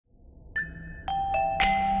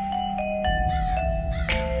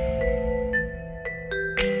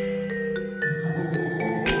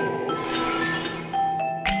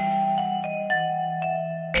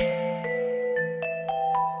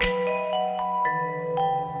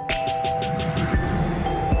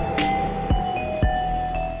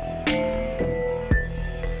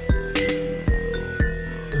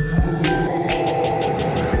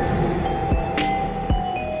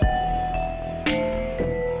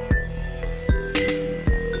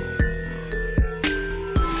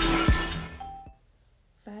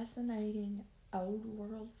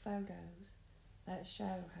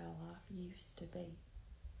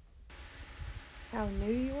How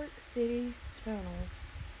New York City's tunnels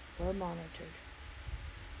were monitored.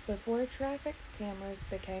 Before traffic cameras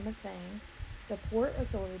became a thing, the Port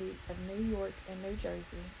Authority of New York and New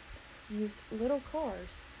Jersey used little cars,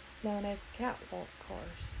 known as catwalk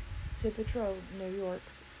cars, to patrol New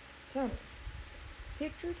York's tunnels.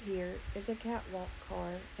 Pictured here is a catwalk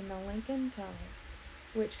car in the Lincoln Tunnel,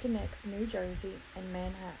 which connects New Jersey and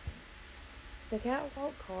Manhattan. The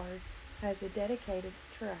catwalk cars has a dedicated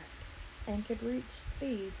track and could reach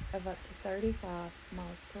speeds of up to 35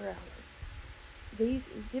 miles per hour. These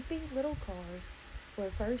zippy little cars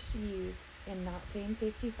were first used in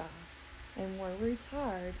 1955 and were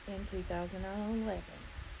retired in 2011.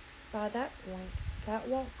 By that point,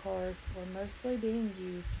 catwalk cars were mostly being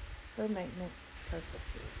used for maintenance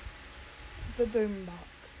purposes. The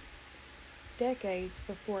boombox. Decades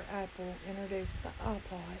before Apple introduced the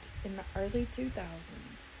iPod in the early 2000s,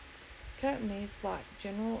 companies like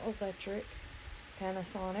General Electric,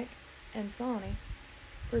 Panasonic, and Sony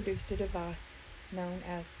produced a device known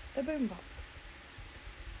as the boombox.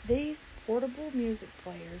 These portable music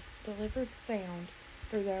players delivered sound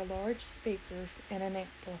through their large speakers and an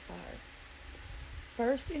amplifier.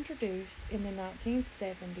 First introduced in the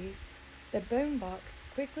 1970s, the boombox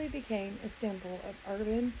quickly became a symbol of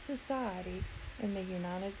urban society in the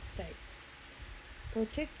United States.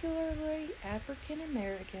 Particularly African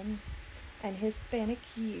Americans and Hispanic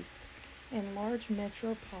youth in large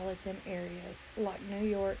metropolitan areas like New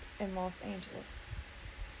York and Los Angeles.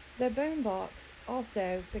 The boombox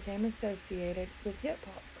also became associated with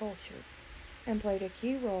hip-hop culture and played a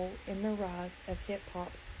key role in the rise of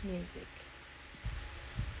hip-hop music.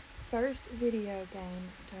 First video game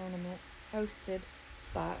tournament hosted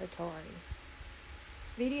by Atari.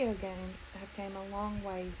 Video games have come a long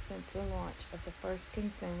way since the launch of the first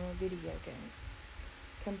consumer video game,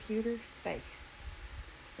 Computer Space,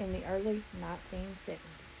 in the early 1970s.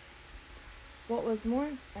 What was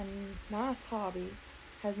once a nice hobby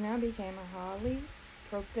has now become a highly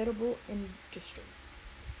profitable industry,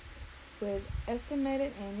 with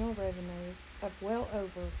estimated annual revenues of well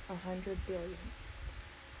over $100 billion.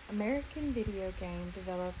 American video game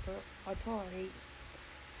developer Atari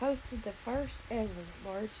hosted the first ever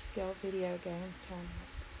large-scale video game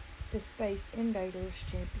tournament, the Space Invaders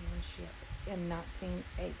Championship, in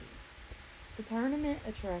 1980. The tournament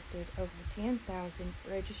attracted over 10,000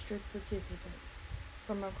 registered participants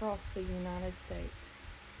from across the United States,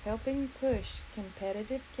 helping push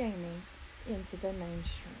competitive gaming into the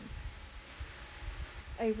mainstream.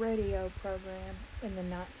 A radio program in the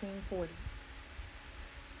 1940s.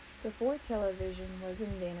 Before television was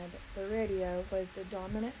invented, the radio was the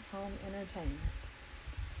dominant home entertainment.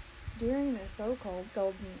 During the so-called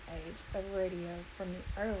golden age of radio from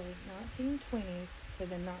the early 1920s to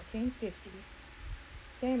the 1950s,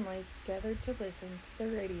 families gathered to listen to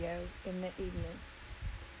the radio in the evening.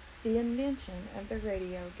 The invention of the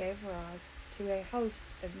radio gave rise to a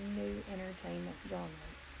host of new entertainment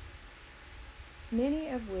genres, many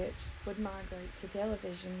of which would migrate to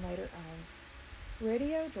television later on.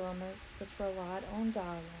 Radio dramas, which relied on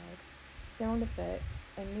dialogue, sound effects,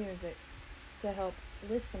 and music to help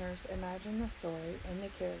listeners imagine the story and the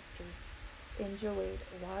characters, enjoyed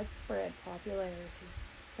widespread popularity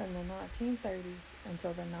from the 1930s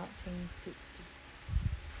until the 1960s.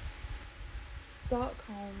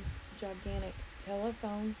 Stockholm's gigantic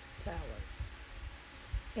telephone tower.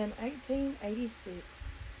 In 1886,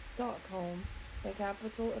 Stockholm, the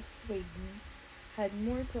capital of Sweden, had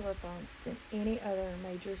more telephones than any other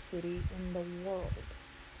major city in the world.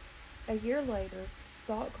 A year later,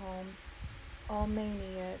 Stockholm's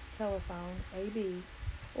Allmänna Telephone AB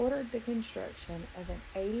ordered the construction of an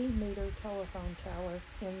 80-meter telephone tower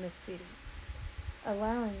in the city,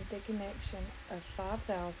 allowing the connection of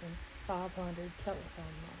 5,500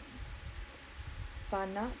 telephone lines. By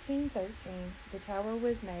 1913, the tower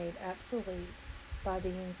was made obsolete by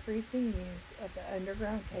the increasing use of the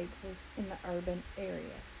underground cables in the urban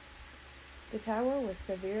area. The tower was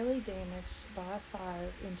severely damaged by a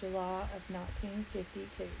fire in July of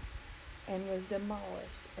 1952 and was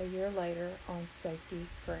demolished a year later on safety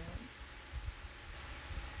grounds.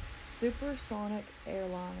 Supersonic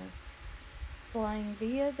airliner. Flying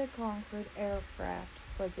via the Concorde aircraft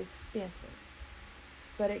was expensive,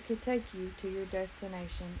 but it could take you to your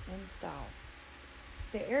destination in style.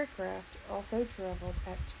 The aircraft also traveled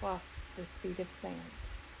at twice the speed of sound.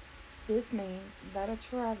 This means that a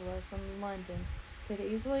traveler from London could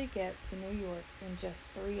easily get to New York in just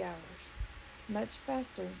 3 hours, much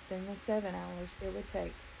faster than the 7 hours it would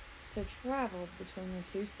take to travel between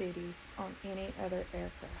the two cities on any other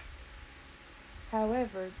aircraft.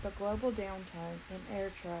 However, the global downturn in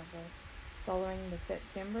air travel following the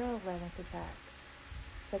September 11th attacks.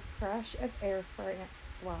 The crash of Air France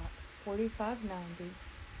Flight 4590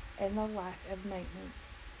 and the lack of maintenance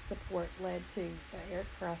support led to the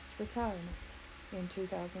aircraft's retirement in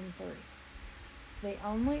 2003. The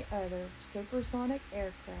only other supersonic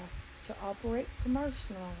aircraft to operate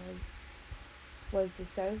commercially was the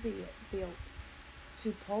Soviet-built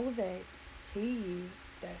Tupolev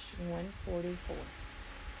Tu-144.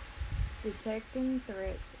 Detecting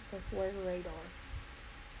threats before radar.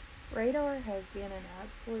 Radar has been an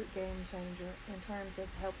absolute game changer in terms of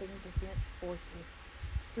helping defense forces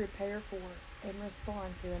prepare for and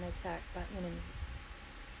respond to an attack by enemies.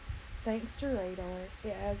 Thanks to radar,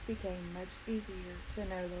 it has become much easier to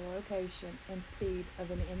know the location and speed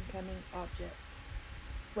of an incoming object,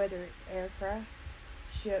 whether it's aircrafts,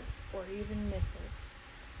 ships, or even missiles.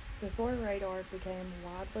 Before radar became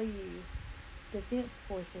widely used, defense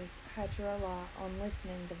forces had to rely on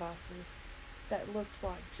listening devices that looked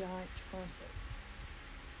like giant trumpets.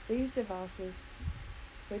 These devices,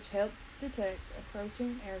 which helped detect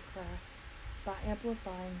approaching aircraft by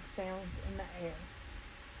amplifying sounds in the air,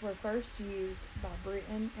 were first used by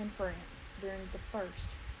Britain and France during the First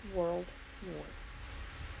World War.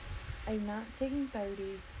 A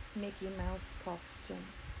 1930s Mickey Mouse costume.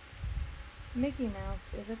 Mickey Mouse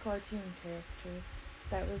is a cartoon character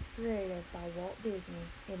that was created by Walt Disney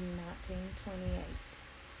in 1928.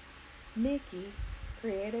 Mickey,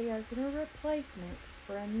 created as a replacement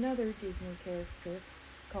for another Disney character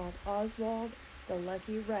called Oswald the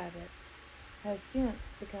Lucky Rabbit, has since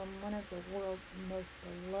become one of the world's most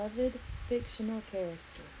beloved fictional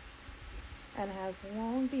characters and has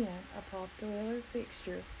long been a popular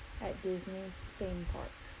fixture at Disney's theme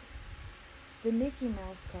parks. The Mickey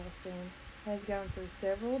Mouse costume has gone through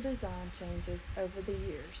several design changes over the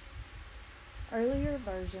years. Earlier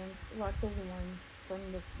versions, like the ones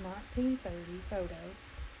from this 1930 photo,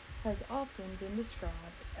 has often been described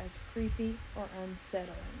as creepy or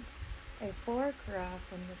unsettling, a far cry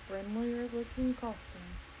from the friendlier looking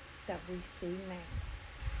costume that we see now.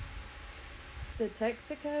 The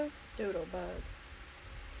Texaco Doodlebug.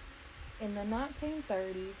 In the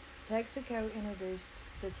 1930s, Texaco introduced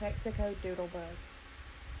the Texaco Doodlebug,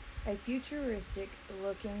 a futuristic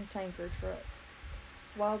looking tanker truck.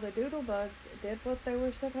 While the Doodlebugs did what they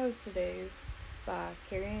were supposed to do by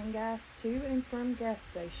carrying gas to and from gas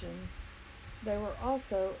stations, they were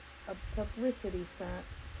also a publicity stunt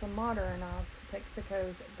to modernize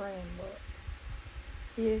Texaco's brand look.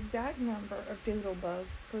 The exact number of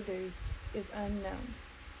Doodlebugs produced is unknown,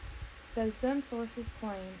 though some sources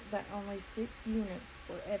claim that only 6 units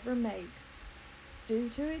were ever made. Due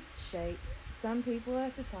to its shape, some people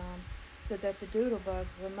at the time said that the Doodlebug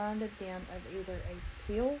reminded them of either a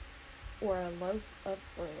pill or a loaf of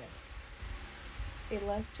bread.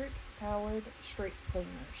 Electric-powered street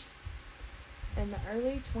cleaners. In the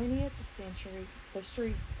early 20th century, the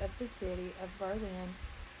streets of the city of Berlin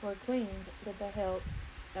were cleaned with the help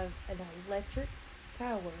of an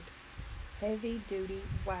electric-powered, heavy-duty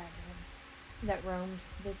wagon that roamed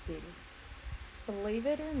the city. Believe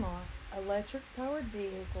it or not, electric-powered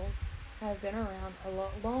vehicles have been around a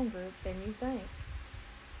lot longer than you think.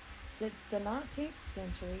 Since the 19th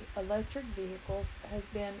century, electric vehicles has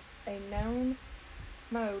been a known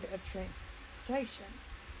mode of transportation,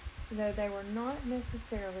 though they were not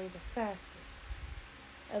necessarily the fastest.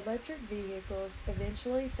 Electric vehicles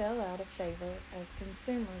eventually fell out of favor as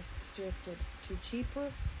consumers shifted to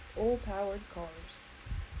cheaper, oil-powered cars.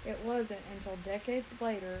 It wasn't until decades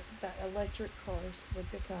later that electric cars would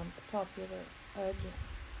become popular again.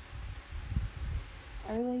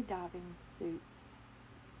 Early diving suits.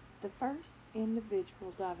 The first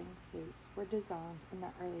individual diving suits were designed in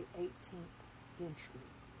the early 18th century,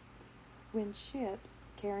 when ships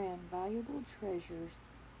carrying valuable treasures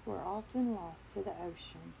were often lost to the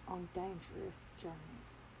ocean on dangerous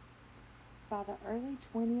journeys. By the early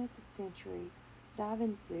 20th century,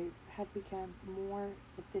 diving suits had become more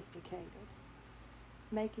sophisticated,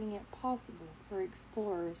 making it possible for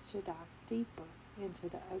explorers to dive deeper into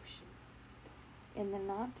the ocean. In the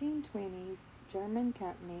 1920s, German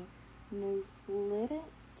company Neuflicht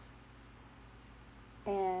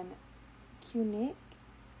and Koenig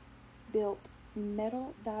built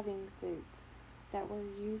metal diving suits that were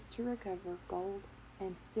used to recover gold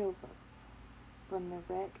and silver from the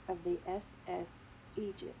wreck of the SS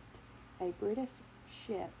Egypt, a British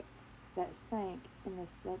ship that sank in the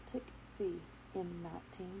Celtic Sea in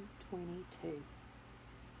 1922.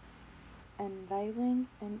 Unveiling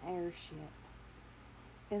an airship.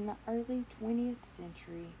 In the early 20th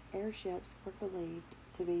century, airships were believed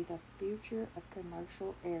to be the future of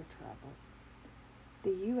commercial air travel.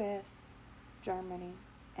 The U.S. Germany,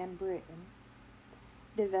 and Britain,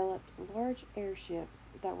 developed large airships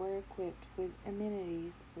that were equipped with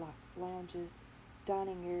amenities like lounges,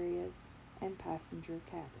 dining areas, and passenger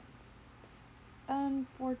cabins.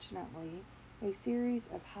 Unfortunately, a series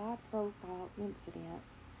of high-profile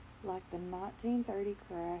incidents like the 1930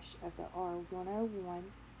 crash of the R-101,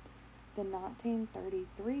 the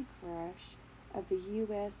 1933 crash of the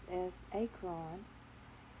USS Akron,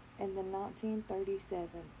 and the 1937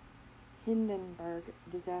 Hindenburg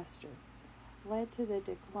disaster led to the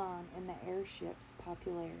decline in the airship's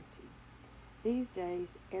popularity. These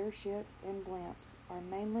days, airships and blimps are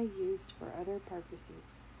mainly used for other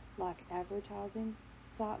purposes like advertising,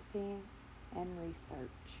 sightseeing, and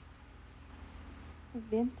research.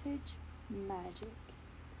 Vintage magic.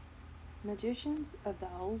 Magicians of the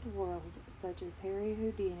old world, such as Harry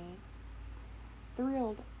Houdini,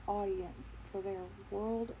 thrilled audience for their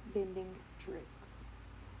world-bending tricks.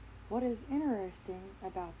 What is interesting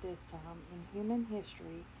about this time in human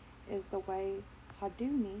history is the way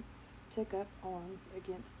Houdini took up arms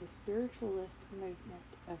against the spiritualist movement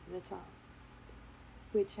of the time,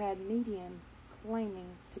 which had mediums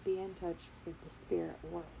claiming to be in touch with the spirit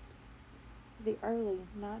world. The early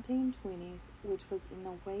 1920s, which was in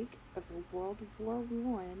the wake of the World War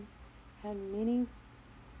I, had many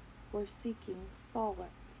were seeking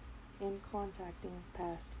solace in contacting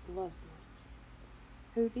past loved ones.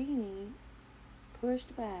 Houdini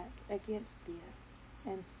pushed back against this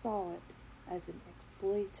and saw it as an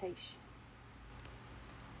exploitation.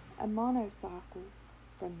 A monocycle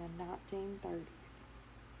from the 1930s.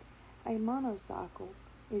 A monocycle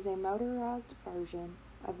is a motorized version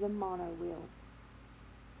of the monowheel,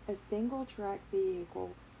 a single-track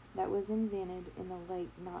vehicle that was invented in the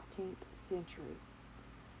late 19th century.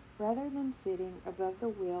 Rather than sitting above the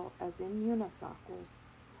wheel as in unicycles,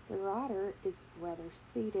 the rider is rather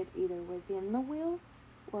seated either within the wheel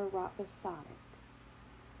or right beside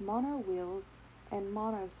it. Monowheels and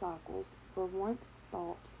monocycles were once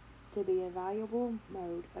thought to be a valuable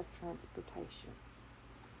mode of transportation,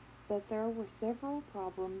 but there were several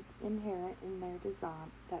problems inherent in their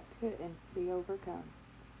design that couldn't be overcome.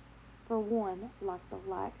 For one, like the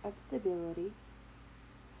lack of stability,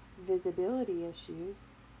 visibility issues,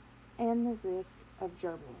 and the risk of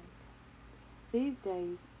gerbering. These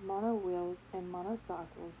days, monowheels and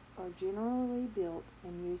monocycles are generally built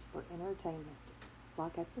and used for entertainment,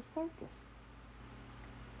 like at the circus.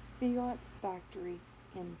 Fiat's factory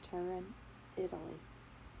in Turin, Italy.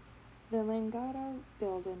 The Lingotto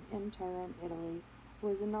building in Turin, Italy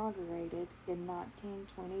was inaugurated in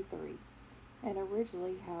 1923 and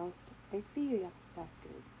originally housed a Fiat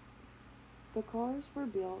factory. The cars were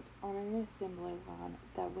built on an assembly line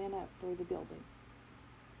that went up through the building.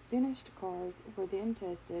 Finished cars were then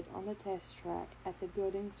tested on the test track at the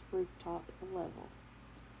building's rooftop level.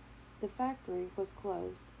 The factory was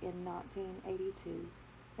closed in 1982,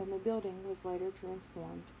 and the building was later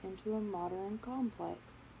transformed into a modern complex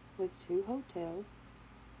with 2 hotels,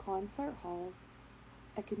 concert halls,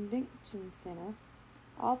 a convention center,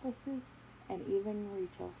 offices, and even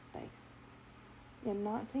retail space. In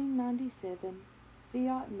 1997,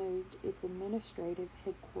 Fiat moved its administrative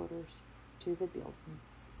headquarters to the building.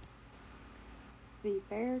 The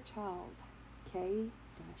Fairchild K-17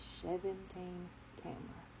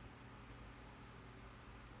 camera.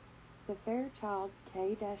 The Fairchild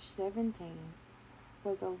K-17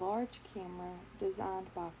 was a large camera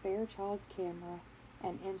designed by Fairchild Camera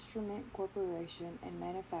and Instrument Corporation and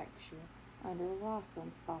manufactured under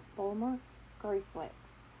license by Fulmer Graflex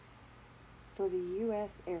for the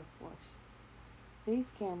U.S. Air Force.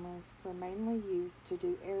 These cameras were mainly used to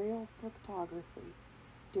do aerial photography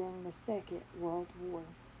during the Second World War.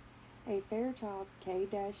 A Fairchild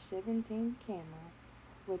K-17 camera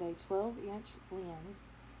with a 12-inch lens,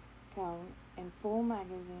 cone, and full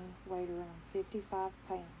magazine weighed around 55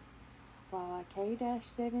 pounds, while a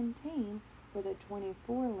K-17 with a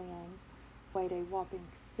 24 lens weighed a whopping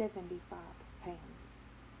 75 pounds.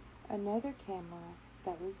 Another camera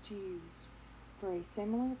that was used for a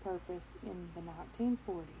similar purpose in the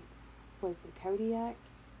 1940s was the Kodiak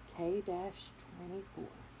K-24.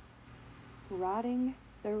 Riding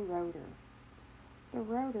the Rotor. The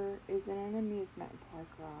Rotor is an amusement park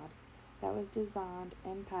ride that was designed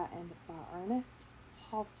and patented by Ernst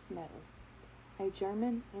Hofstadter, a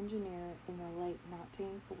German engineer in the late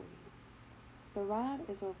 1940s. The ride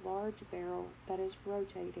is a large barrel that is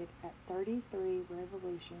rotated at 33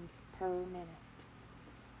 revolutions per minute.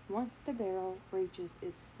 Once the barrel reaches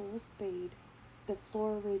its full speed, the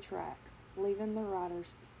floor retracts, leaving the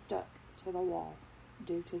riders stuck to the wall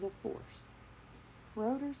due to the force.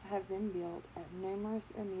 Rotors have been built at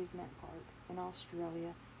numerous amusement parks in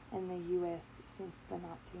Australia and the U.S. since the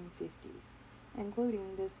 1950s,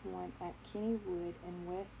 including this one at Kennywood in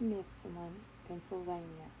West Mifflin,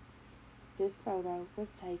 Pennsylvania. This photo was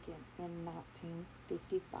taken in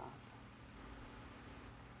 1955.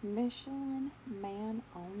 Michelin Man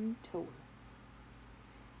on Tour.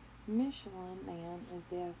 Michelin Man is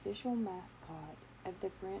the official mascot of the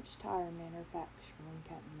French tire manufacturing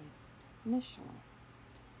company, Michelin.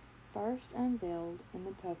 First unveiled in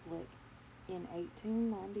the public in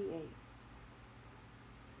 1898.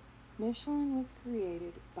 Michelin was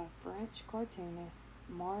created by French cartoonist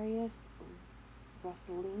Marius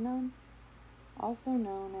Rosselin, also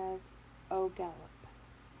known as Au Galop.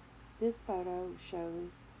 This photo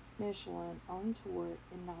shows Michelin on tour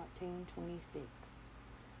in 1926,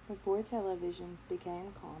 before televisions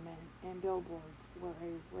became common and billboards were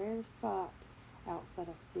a rare sight outside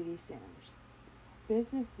of city centers.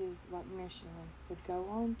 Businesses like Michelin would go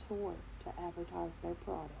on tour to advertise their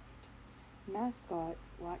product.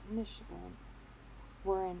 Mascots like Michelin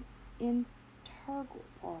were an integral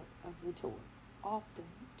part of the tour, often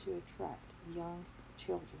to attract young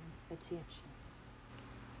children's attention.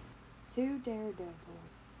 Two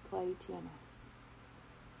daredevils play tennis.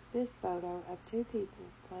 This photo of two people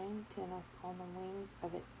playing tennis on the wings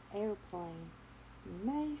of an airplane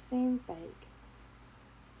may seem fake,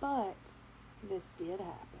 but this did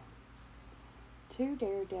happen. Two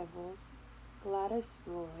daredevils, Gladys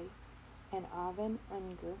Roy and Ivan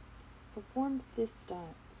Unger, performed this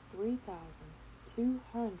stunt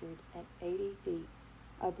 3,280 feet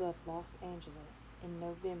above Los Angeles in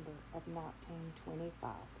November of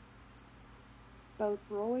 1925. Both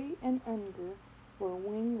Roy and Unger were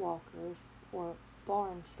wing walkers or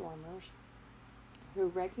barnstormers who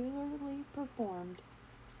regularly performed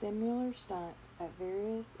similar stunts at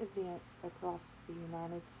various events across the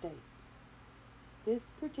United States.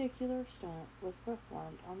 This particular stunt was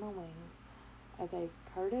performed on the wings of a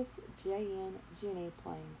Curtiss JN Jenny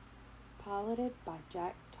plane piloted by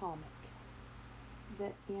Jack Tomic,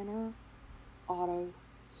 the inner auto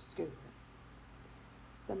scooter.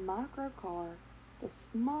 The microcar, the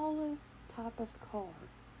smallest type of car,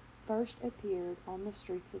 first appeared on the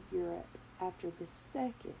streets of Europe after the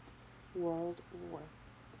Second World War.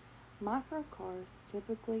 Microcars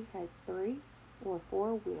typically had 3 or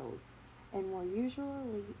 4 wheels and were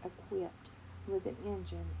usually equipped with an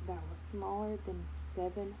engine that was smaller than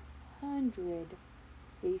 700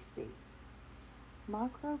 cc.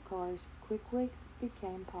 Microcars quickly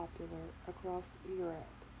became popular across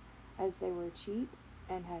Europe as they were cheap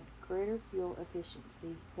and had greater fuel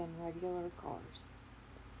efficiency than regular cars.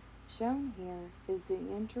 Shown here is the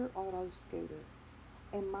Inter-Auto scooter,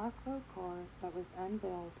 a microcar that was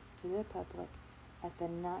unveiled to the public at the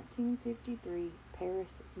 1953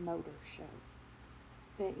 Paris Motor Show.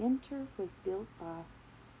 The Inter was built by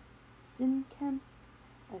Cinquem,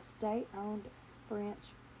 a state-owned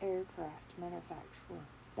French aircraft manufacturer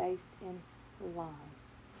based in Lyon.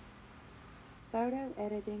 Photo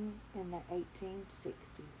editing in the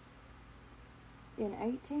 1860s. In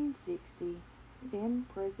 1860, then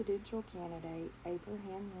presidential candidate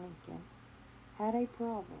Abraham Lincoln had a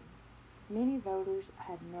problem. Many voters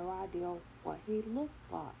had no idea what he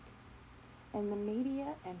looked like, and the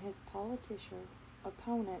media and his political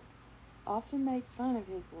opponents often made fun of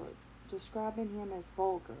his looks, describing him as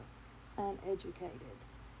vulgar, uneducated,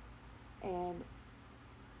 and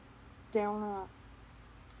downright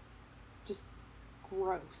just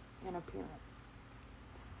gross in appearance.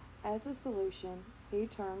 As a solution, he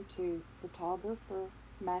turned to photographer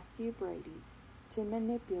Matthew Brady to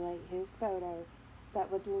manipulate his photo that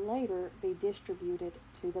would later be distributed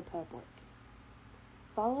to the public.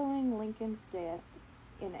 Following Lincoln's death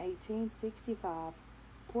in 1865,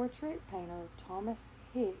 portrait painter Thomas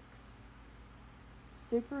Hicks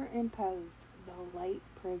superimposed the late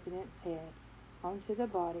president's head onto the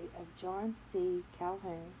body of John C.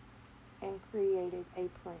 Calhoun and created a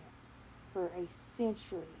print. For a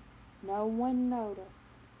century, no one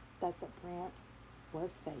noticed that the print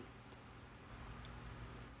was faked.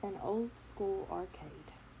 An old school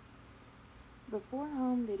arcade. Before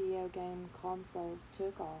home video game consoles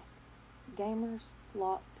took off, gamers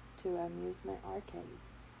flocked to amusement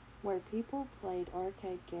arcades, where people played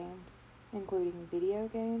arcade games, including video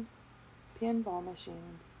games, pinball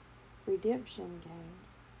machines, redemption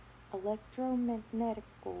games,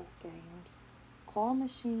 electromagnetical games, claw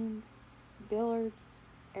machines, billiards,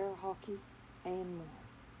 air hockey, and more.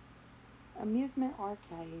 Amusement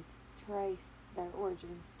arcades trace their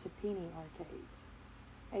origins to penny arcades,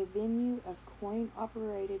 a venue of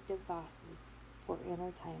coin-operated devices for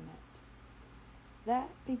entertainment. that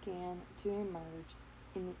began to emerge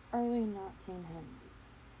in the early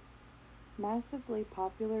 1900s. Massively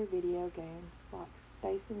popular video games like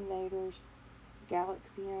Space Invaders,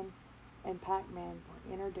 Galaxian, and Pac-Man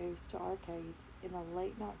were introduced to arcades in the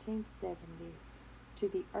late 1970s to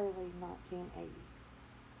the early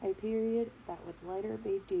 1980s, a period that would later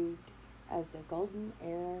be dubbed as the golden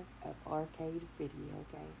era of arcade video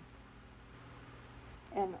games.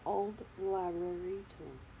 An old library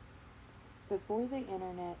tool. Before the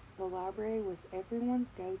internet, the library was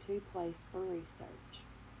everyone's go-to place for research.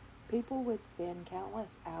 People would spend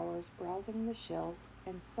countless hours browsing the shelves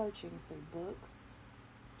and searching through books,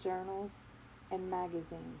 journals, and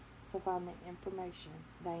magazines to find the information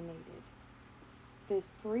they needed. This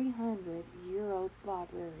 300-year-old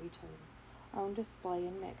library tool, on display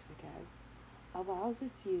in Mexico, allows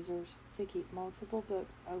its users to keep multiple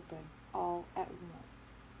books open all at once.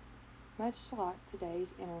 Much like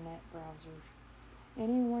today's internet browsers,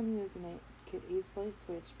 anyone using it could easily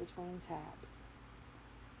switch between tabs,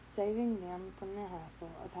 saving them from the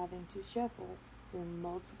hassle of having to shuffle through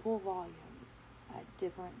multiple volumes at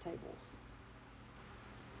different tables.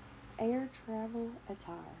 Air travel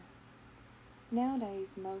attire.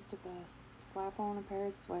 Nowadays, most of us slap on a pair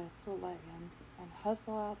of sweats or leggings and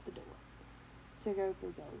hustle out the door to go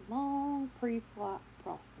through the long pre-flight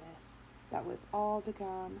process that we've all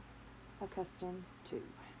become accustomed to.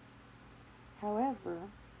 However,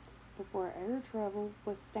 before air travel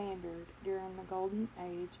was standard during the golden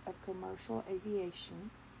age of commercial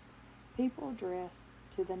aviation, people dressed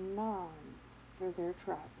to the nines for their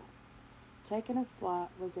travel. Taking a flight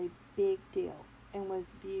was a big deal and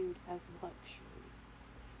was viewed as luxury.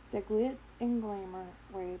 The glitz and glamour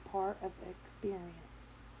were a part of the experience,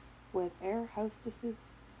 with air hostesses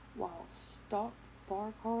while stocked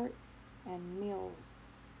bar carts and meals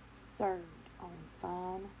served on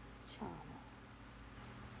fine china.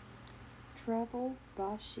 Travel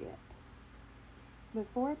by ship.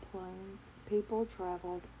 Before planes, people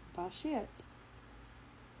traveled by ships.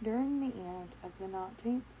 During the end of the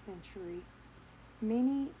 19th century,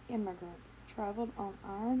 many immigrants traveled on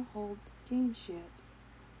iron-hulled steamships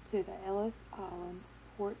to the Ellis Islands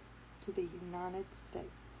port to the United States.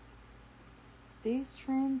 These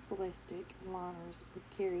transatlantic liners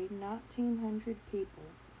would carry 1,900 people,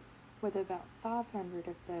 with about 500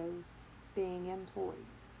 of those being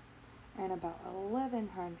employees, and about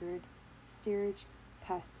 1,100 steerage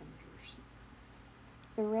passengers.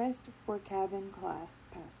 The rest were cabin class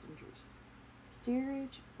passengers.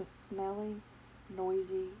 Steerage was smelly,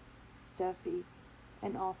 noisy, stuffy,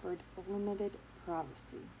 and offered limited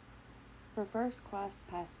privacy. For first class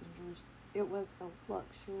passengers, it was a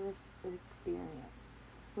luxurious experience,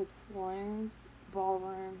 with saloons,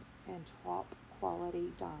 ballrooms, and top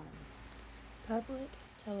quality dining. Public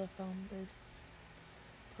telephone booths.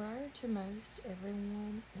 Prior to most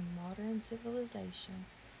everyone in modern civilization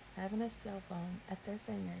having a cell phone at their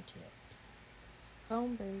fingertips,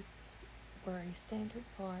 phone booths were a standard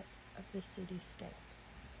part of the cityscape.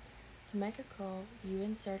 To make a call, you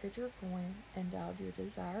inserted your coin and dialed your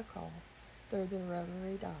desired call through the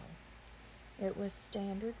rotary dial. It was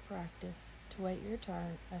standard practice to wait your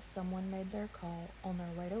turn as someone made their call on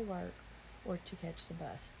their way to work or to catch the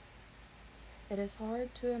bus. It is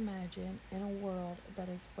hard to imagine in a world that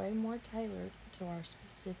is way more tailored to our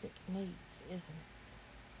specific needs, isn't it?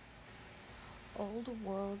 Old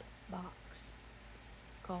world box,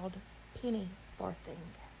 called penny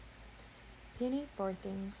farthing. Penny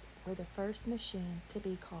farthings were the first machine to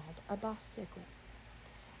be called a bicycle,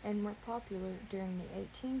 and were popular during the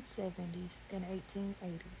 1870s and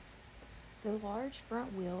 1880s. The large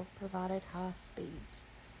front wheel provided high speeds,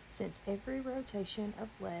 since every rotation of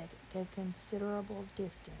leg gave considerable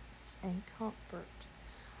distance and comfort,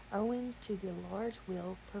 owing to the large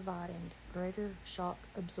wheel providing greater shock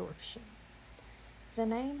absorption. The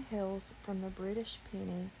name hails from the British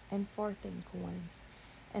penny and farthing coins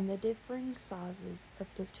and the differing sizes of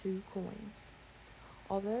the two coins.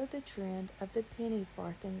 Although the trend of the penny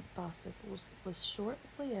farthing bicycles was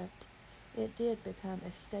short-lived, it did become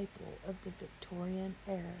a staple of the Victorian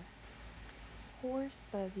era. Horse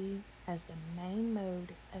buggy as the main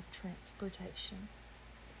mode of transportation.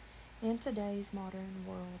 In today's modern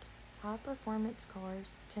world, high-performance cars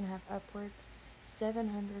can have upwards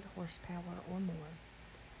 700 horsepower or more.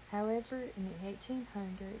 However, in the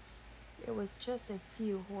 1800s, it was just a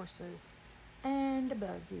few horses and a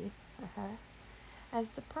buggy as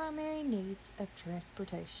the primary needs of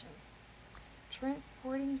transportation.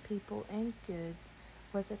 Transporting people and goods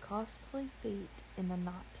was a costly feat in the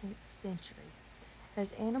 19th century,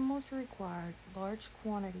 as animals required large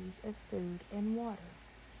quantities of food and water,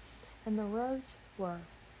 and the roads were,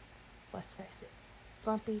 let's face it,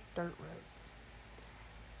 bumpy dirt roads.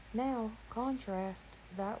 Now contrast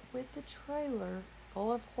that with the trailer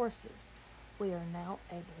full of horses we are now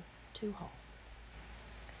able to haul.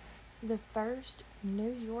 The first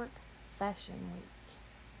New York Fashion Week.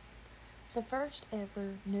 The first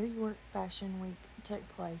ever New York Fashion Week took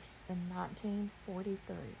place in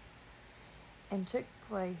 1943 and took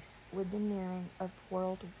place with the nearing of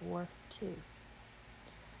World War II.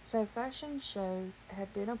 Though fashion shows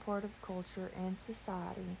had been a part of culture and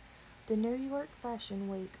society, the New York Fashion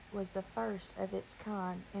Week was the first of its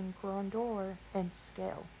kind in grandeur and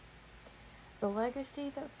scale. The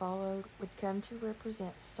legacy that followed would come to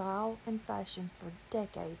represent style and fashion for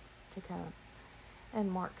decades to come,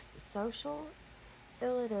 and marks social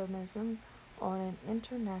elitism on an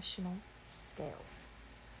international scale.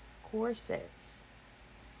 Corsets.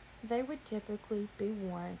 They would typically be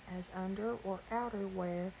worn as under or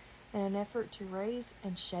outerwear in an effort to raise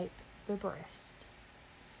and shape the breast,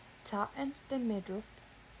 tighten the midriff,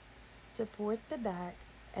 support the back,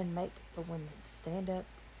 and make the women stand up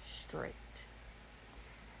straight.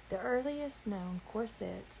 The earliest known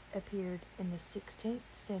corsets appeared in the 16th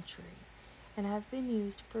century and have been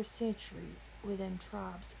used for centuries within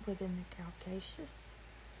tribes within the Caucasus,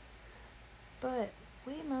 but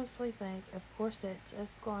we mostly think of corsets as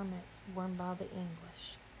garments worn by the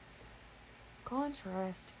English.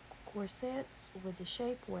 Contrast corsets with the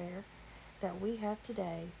shapewear that we have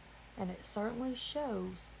today, and it certainly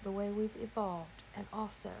shows the way we've evolved and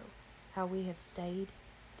also how we have stayed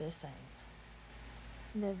the same.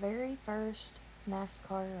 The very first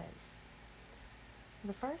NASCAR race.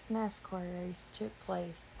 The first NASCAR race took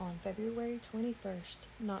place on February 21st,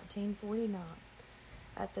 1949,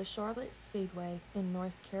 at the Charlotte Speedway in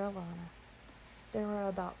North Carolina. There were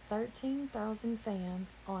about 13,000 fans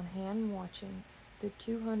on hand watching the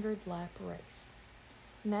 200-lap race.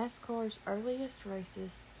 NASCAR's earliest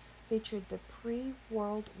races featured the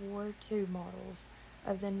pre-World War II models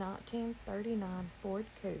of the 1939 Ford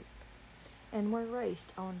Coupe and were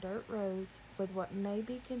raced on dirt roads with what may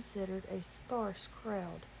be considered a sparse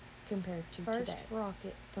crowd compared to today. First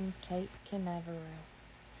rocket from Cape Canaveral.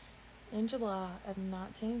 In July of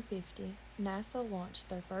 1950, NASA launched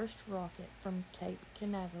their first rocket from Cape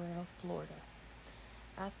Canaveral, Florida.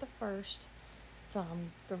 At the first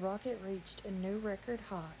time, the rocket reached a new record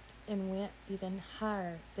height and went even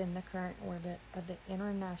higher than the current orbit of the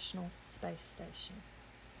International Space Station.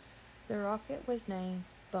 The rocket was named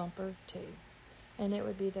Bumper 2, and it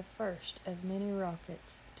would be the first of many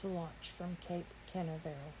rockets to launch from Cape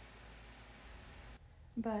Canaveral.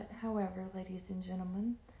 But, however, ladies and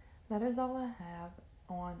gentlemen, that is all I have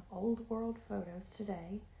on Old World Photos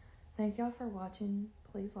today. Thank y'all for watching.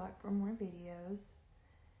 Please like for more videos.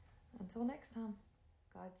 Until next time,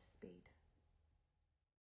 Godspeed.